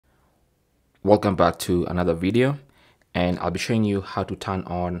Welcome back to another video, and I'll be showing you how to turn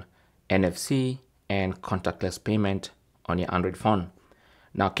on NFC and contactless payment on your Android phone.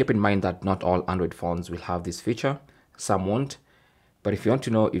 Now keep in mind that not all Android phones will have this feature, some won't, but if you want to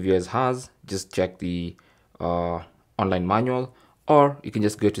know if yours has, just check the online manual, or you can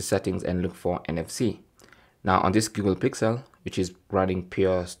just go to settings and look for NFC. Now on this Google Pixel, which is running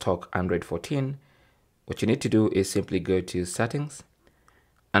pure stock Android 14, what you need to do is simply go to settings.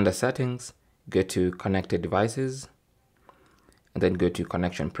 Under settings, go to connected devices, and then go to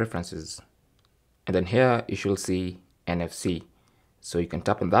connection preferences. And then here you should see NFC. So you can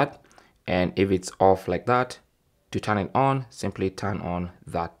tap on that, and if it's off like that, to turn it on, simply turn on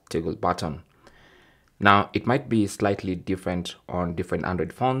that toggle button. Now it might be slightly different on different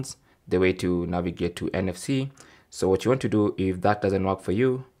Android phones, the way to navigate to NFC. So what you want to do, if that doesn't work for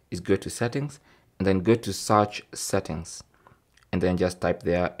you, is go to settings and then go to search settings, and then just type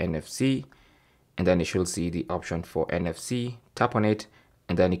there NFC, and then you should see the option for NFC. Tap on it,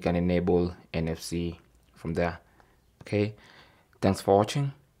 and then you can enable NFC from there. Okay, thanks for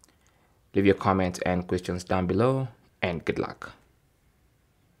watching. Leave your comments and questions down below, and good luck.